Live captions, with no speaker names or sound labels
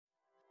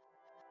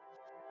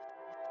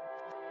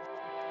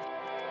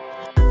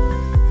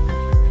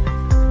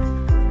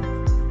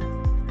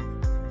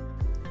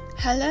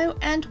Hello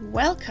and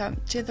welcome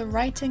to the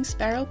Writing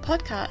Sparrow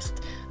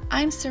podcast.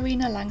 I'm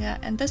Serena Lange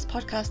and this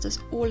podcast is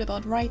all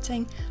about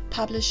writing,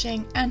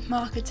 publishing and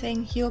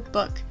marketing your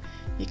book.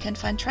 You can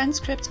find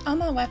transcripts on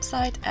my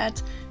website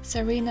at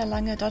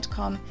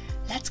serenalange.com.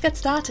 Let's get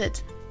started.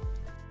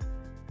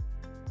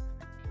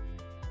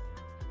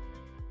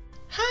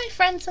 Hi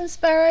friends and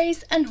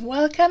sparrows and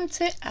welcome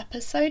to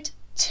episode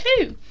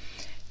 2.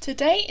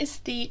 Today is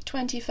the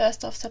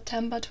 21st of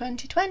September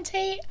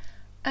 2020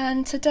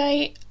 and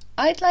today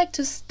I'd like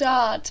to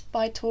start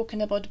by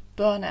talking about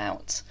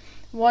burnout,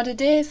 what it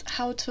is,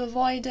 how to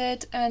avoid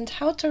it, and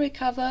how to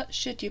recover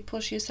should you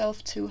push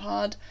yourself too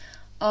hard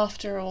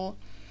after all.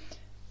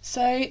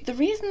 So the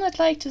reason I'd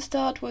like to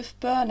start with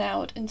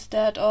burnout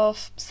instead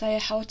of, say,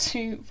 how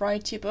to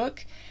write your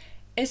book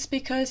is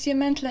because your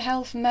mental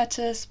health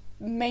matters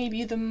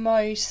maybe the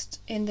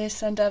most in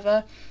this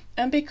endeavor,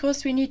 and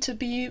because we need to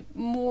be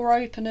more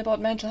open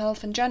about mental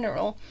health in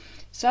general.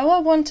 So I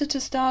wanted to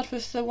start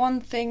with the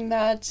one thing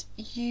that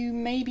you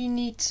maybe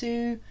need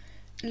to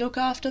look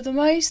after the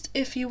most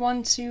if you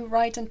want to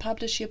write and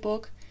publish your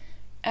book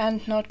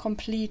and not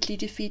completely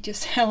defeat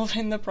yourself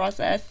in the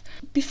process.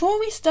 Before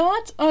we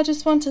start, I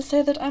just want to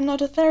say that I'm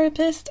not a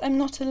therapist, I'm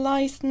not a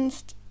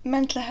licensed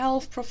mental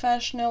health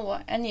professional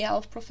or any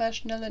health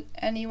professional in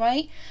any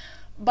way,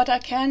 but I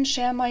can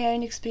share my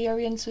own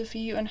experience with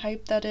you and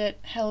hope that it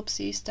helps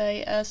you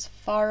stay as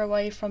far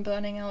away from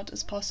burning out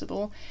as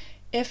possible.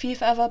 If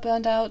you've ever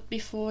burned out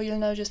before, you'll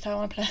know just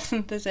how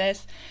unpleasant this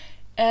is.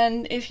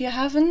 And if you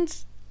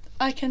haven't,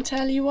 I can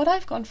tell you what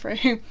I've gone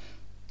through.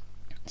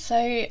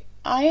 So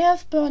I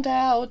have burned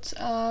out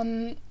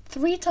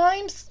 3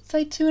 times,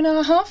 say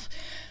 2.5.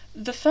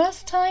 The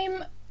first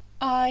time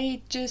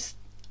I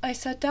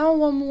sat down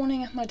one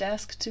morning at my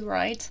desk to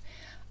write.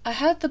 I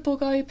had the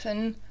book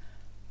open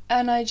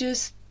and I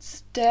just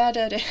stared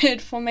at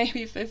it for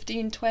maybe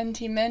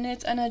 15-20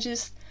 minutes and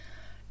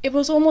it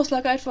was almost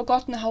like I'd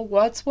forgotten how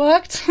words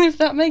worked, if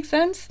that makes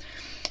sense.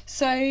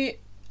 So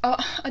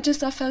I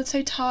felt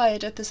so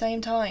tired at the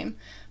same time,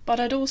 but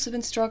I'd also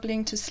been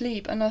struggling to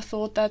sleep and I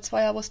thought that's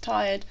why I was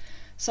tired.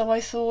 So I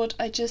thought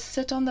I'd just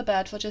sit on the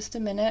bed for just a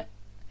minute,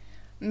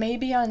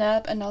 maybe I'll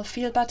nap and I'll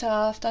feel better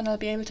after and I'll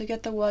be able to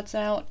get the words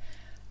out.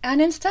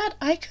 And instead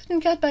I couldn't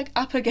get back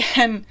up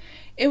again.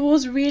 It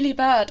was really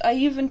bad. I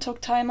even took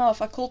time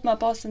off. I called my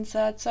boss and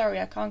said, sorry,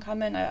 I can't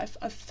come in. I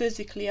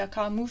physically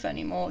can't move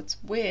anymore. It's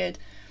weird.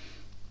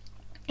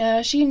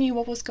 She knew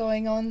what was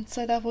going on,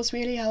 so that was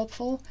really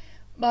helpful.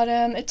 But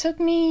it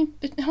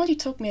only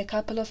took me a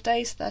couple of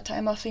days that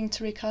time, I think,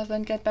 to recover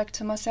and get back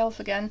to myself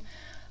again.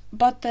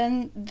 But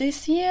then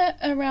this year,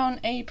 around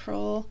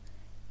April,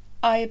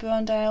 I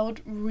burned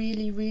out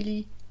really,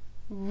 really,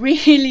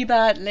 really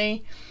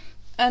badly.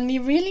 And the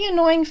really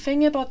annoying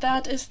thing about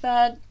that is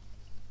that,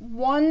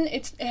 one,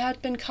 it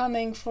had been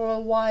coming for a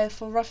while,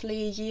 for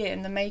roughly a year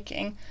in the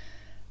making.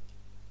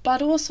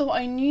 But also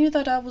I knew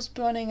that I was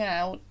burning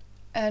out.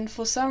 And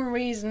for some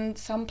reason,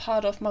 some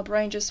part of my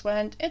brain just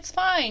went, it's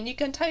fine, you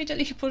can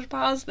totally push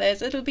past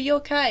this, it'll be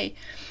okay.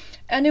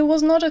 And it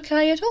was not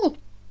okay at all.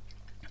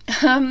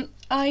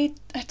 I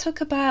took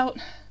about,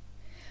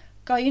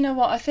 you know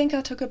what, I think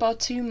I took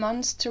about 2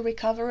 months to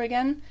recover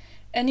again.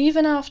 And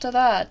even after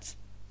that,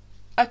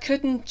 I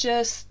couldn't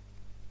just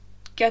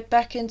get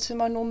back into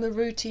my normal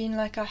routine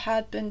like I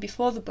had been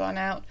before the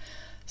burnout.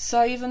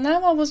 So even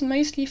though I was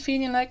mostly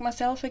feeling like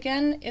myself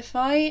again, if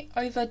I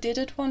overdid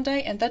it one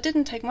day, and that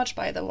didn't take much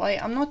by the way,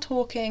 I'm not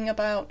talking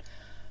about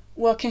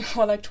working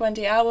for like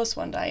 20 hours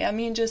one day, I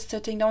mean just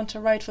sitting down to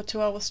write for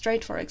 2 hours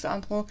straight, for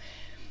example,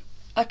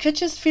 I could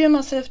just feel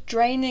myself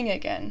draining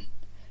again.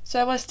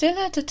 So I still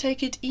had to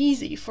take it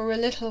easy for a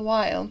little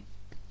while.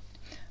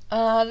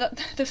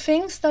 The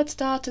things that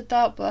started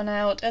that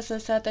burnout, as I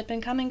said, they'd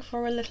been coming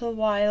for a little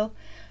while,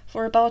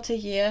 for about a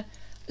year.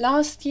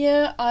 Last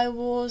year I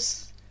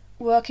was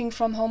working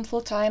from home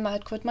full-time. I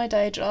had quit my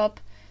day job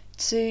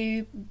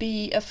to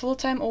be a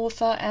full-time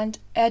author and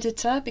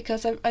editor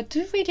because I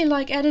do really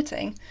like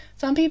editing.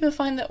 Some people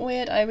find that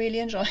weird, I really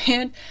enjoy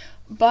it,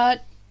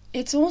 but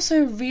it's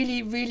also a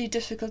really, really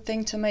difficult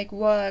thing to make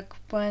work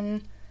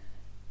when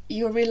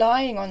you're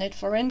relying on it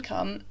for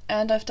income.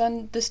 And I've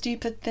done the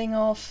stupid thing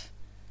of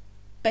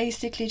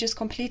basically just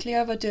completely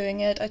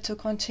overdoing it. I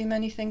took on too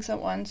many things at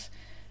once.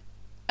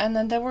 And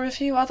then there were a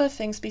few other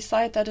things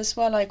beside that as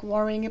well, like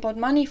worrying about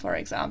money, for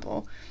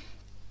example.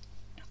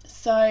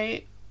 So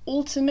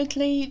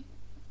ultimately,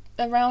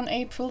 around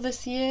April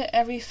this year,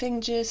 everything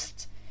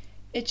just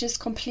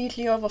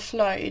completely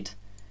overflowed.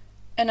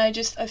 And I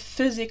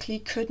physically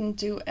couldn't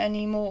do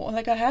any more.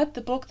 Like I had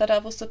the book that I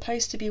was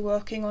supposed to be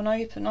working on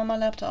open on my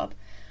laptop.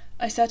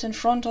 I sat in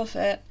front of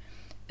it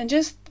and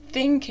just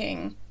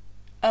thinking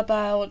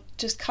about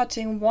just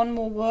cutting one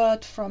more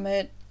word from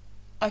it,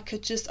 I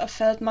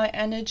felt my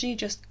energy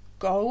just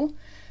go.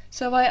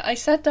 So I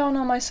sat down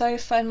on my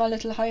sofa in my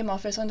little home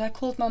office and I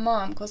called my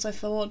mom because I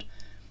thought,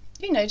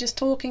 just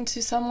talking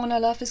to someone I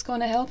love is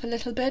going to help a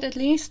little bit at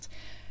least.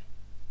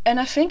 And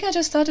I think I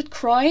just started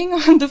crying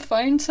on the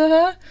phone to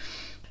her.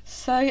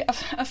 So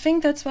I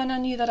think that's when I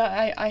knew that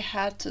I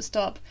had to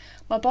stop.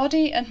 My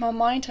body and my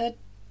mind had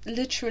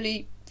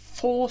literally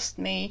forced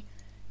me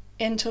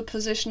into a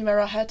position where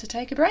I had to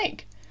take a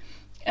break.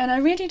 And I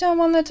really don't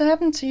want that to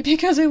happen to you,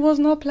 because it was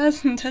not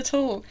pleasant at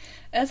all.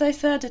 As I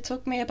said, it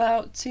took me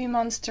about 2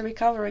 months to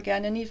recover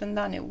again, and even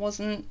then it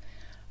wasn't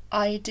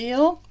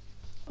ideal.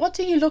 What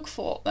do you look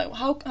for? Like,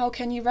 how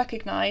can you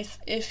recognize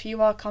if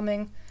you are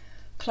coming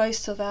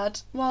close to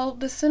that? Well,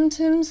 the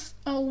symptoms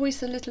are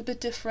always a little bit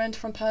different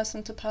from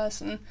person to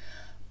person.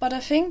 But I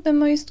think the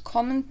most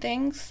common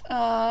things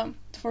are,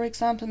 for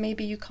example,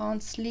 maybe you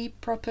can't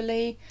sleep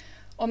properly,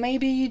 or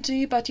maybe you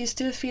do, but you're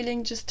still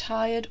feeling just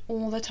tired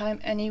all the time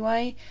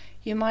anyway.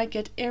 You might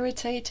get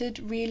irritated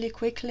really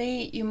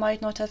quickly. You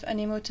might not have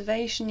any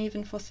motivation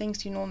even for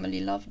things you normally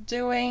love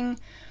doing.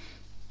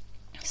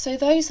 So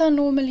those are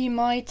normally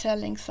my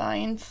telling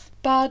signs.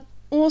 But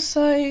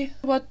also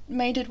what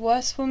made it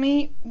worse for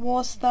me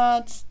was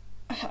that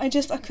I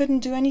couldn't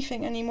do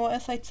anything anymore.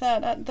 As I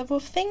said, there were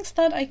things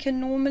that I can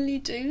normally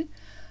do,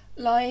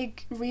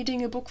 like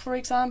reading a book, for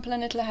example,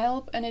 and it'll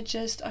help, and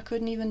I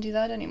couldn't even do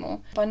that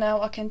anymore. By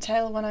now I can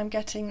tell when I'm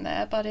getting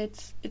there, but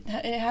it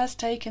has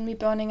taken me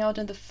burning out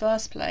in the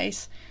first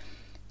place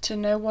to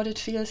know what it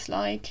feels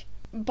like.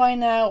 By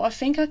now I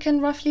think I can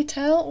roughly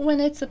tell when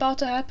it's about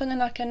to happen,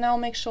 and I can now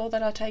make sure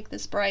that I take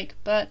this break.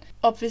 But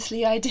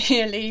obviously,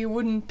 ideally, you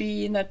wouldn't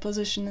be in that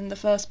position in the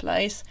first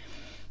place.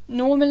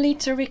 Normally,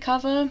 to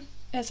recover,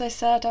 as I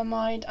said, I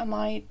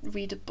might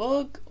read a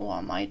book, or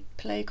I might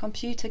play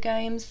computer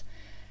games.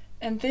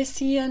 And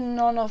this year,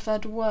 none of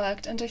that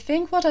worked. And I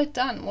think what I'd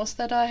done was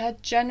that I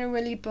had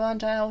generally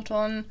burnt out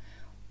on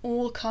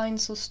all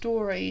kinds of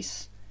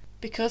stories,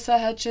 because I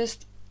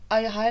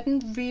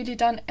hadn't really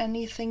done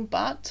anything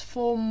but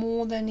for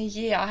more than a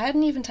year. I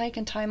hadn't even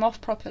taken time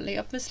off properly.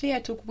 Obviously, I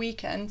took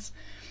weekends,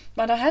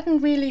 but I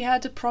hadn't really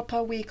had a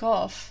proper week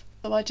off.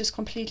 So I just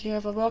completely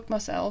overworked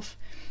myself.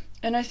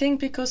 And I think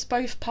because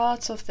both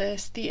parts of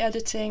this, the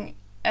editing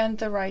and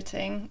the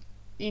writing,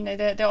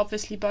 they're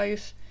obviously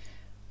both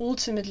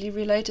ultimately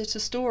related to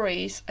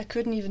stories. I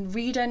couldn't even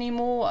read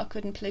anymore. I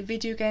couldn't play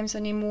video games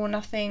anymore.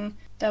 Nothing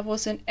that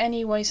was in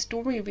any way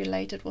story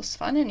related was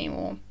fun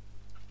anymore.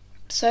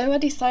 So I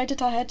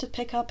decided I had to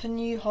pick up a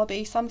new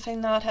hobby,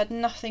 something that had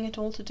nothing at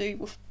all to do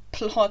with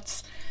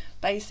plots,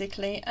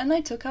 basically, and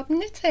I took up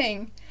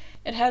knitting.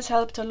 It has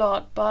helped a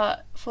lot,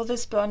 but for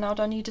this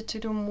burnout I needed to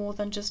do more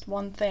than just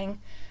one thing,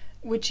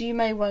 which you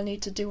may well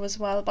need to do as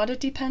well, but it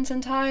depends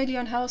entirely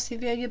on how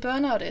severe your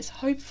burnout is.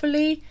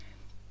 Hopefully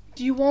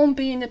you won't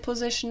be in a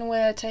position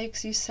where it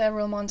takes you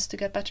several months to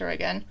get better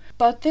again.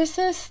 But this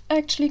is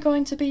actually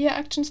going to be your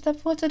action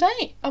step for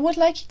today. I would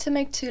like you to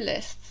make 2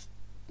 lists.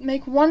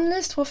 Make one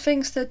list for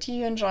things that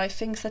you enjoy,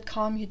 things that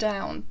calm you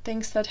down,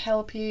 things that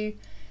help you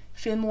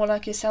feel more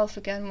like yourself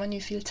again when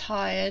you feel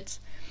tired.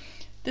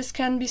 This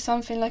can be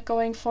something like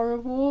going for a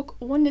walk,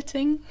 or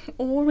knitting,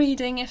 or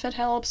reading if it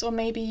helps, or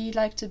maybe you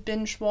like to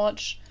binge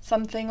watch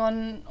something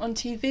on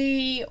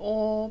TV,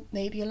 or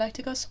maybe you like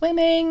to go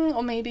swimming,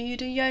 or maybe you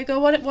do yoga,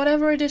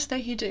 whatever it is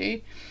that you do.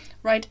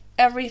 Write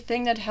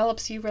everything that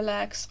helps you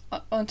relax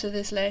onto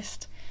this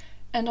list.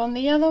 And on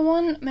the other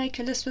one, make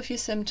a list with your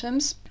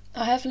symptoms.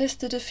 I have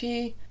listed a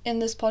few in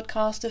this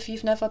podcast if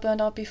you've never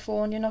burned out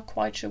before and you're not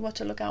quite sure what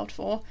to look out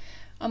for.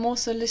 I'm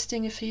also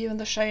listing a few in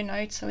the show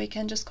notes, so you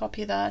can just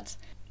copy that.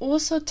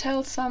 Also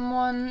tell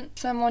someone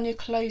you're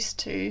close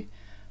to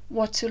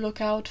what to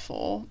look out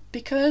for,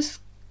 because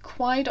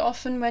quite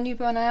often when you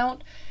burn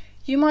out,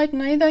 you might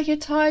know that you're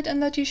tired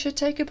and that you should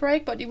take a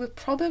break, but you would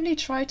probably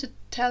try to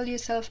tell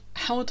yourself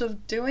out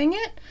of doing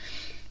it.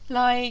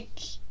 Like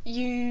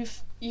you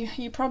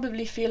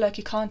probably feel like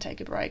you can't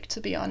take a break,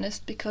 to be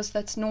honest, because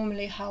that's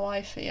normally how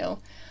I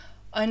feel.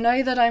 I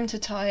know that I'm too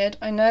tired.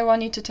 I know I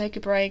need to take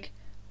a break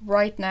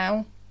right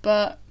now,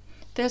 but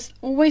there's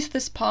always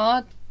this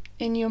part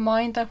in your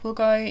mind that will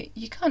go,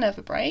 you can't have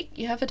a break,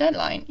 you have a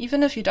deadline.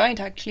 Even if you don't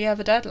actually have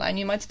a deadline,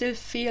 you might still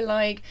feel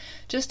like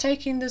just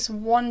taking this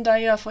one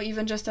day off or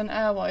even just an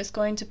hour is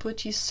going to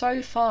put you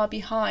so far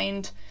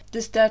behind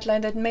this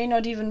deadline that may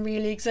not even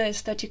really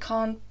exist, that you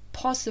can't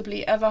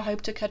possibly ever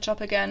hope to catch up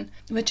again,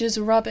 which is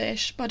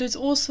rubbish. But it's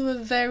also a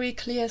very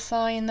clear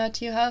sign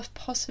that you have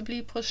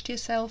possibly pushed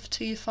yourself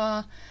too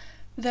far.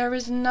 There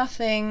is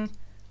nothing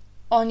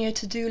on your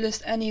to-do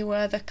list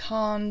anywhere that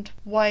can't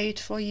wait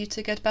for you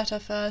to get better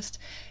first.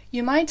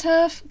 You might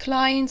have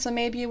clients, or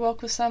maybe you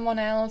work with someone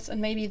else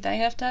and maybe they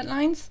have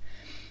deadlines,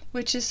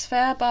 which is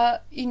fair,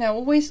 but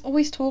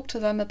always talk to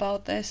them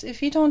about this.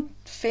 If you don't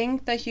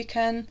think that you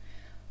can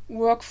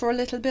work for a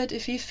little bit,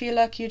 if you feel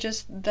like you're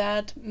just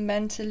that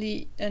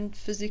mentally and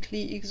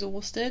physically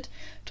exhausted,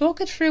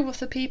 talk it through with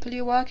the people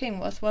you're working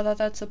with, whether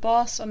that's a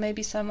boss or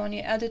maybe someone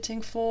you're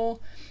editing for,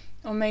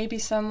 or maybe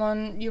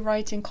someone you're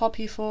writing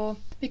copy for,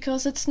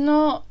 because it's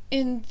not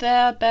in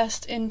their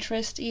best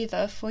interest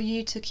either for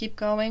you to keep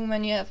going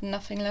when you have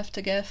nothing left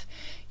to give.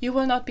 You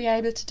will not be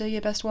able to do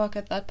your best work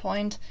at that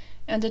point,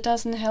 and it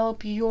doesn't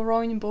help your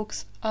own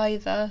books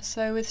either,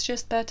 so it's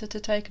just better to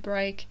take a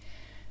break.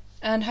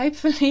 And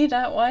hopefully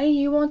that way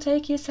you won't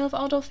take yourself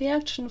out of the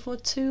action for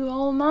 2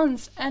 whole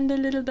months and a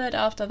little bit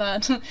after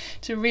that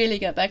to really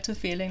get back to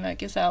feeling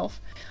like yourself.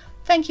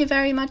 Thank you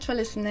very much for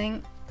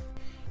listening.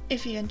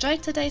 If you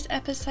enjoyed today's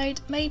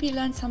episode, maybe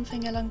learned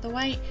something along the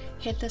way,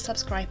 hit the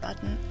subscribe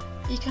button.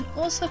 You can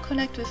also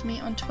connect with me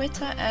on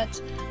Twitter at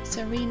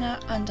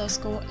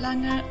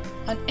Serena_Lange,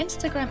 on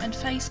Instagram and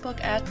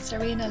Facebook at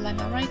Serena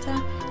Lange Writer,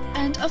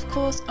 and of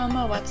course on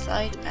my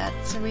website at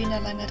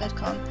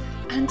serenalange.com.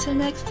 Until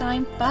next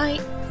time, bye!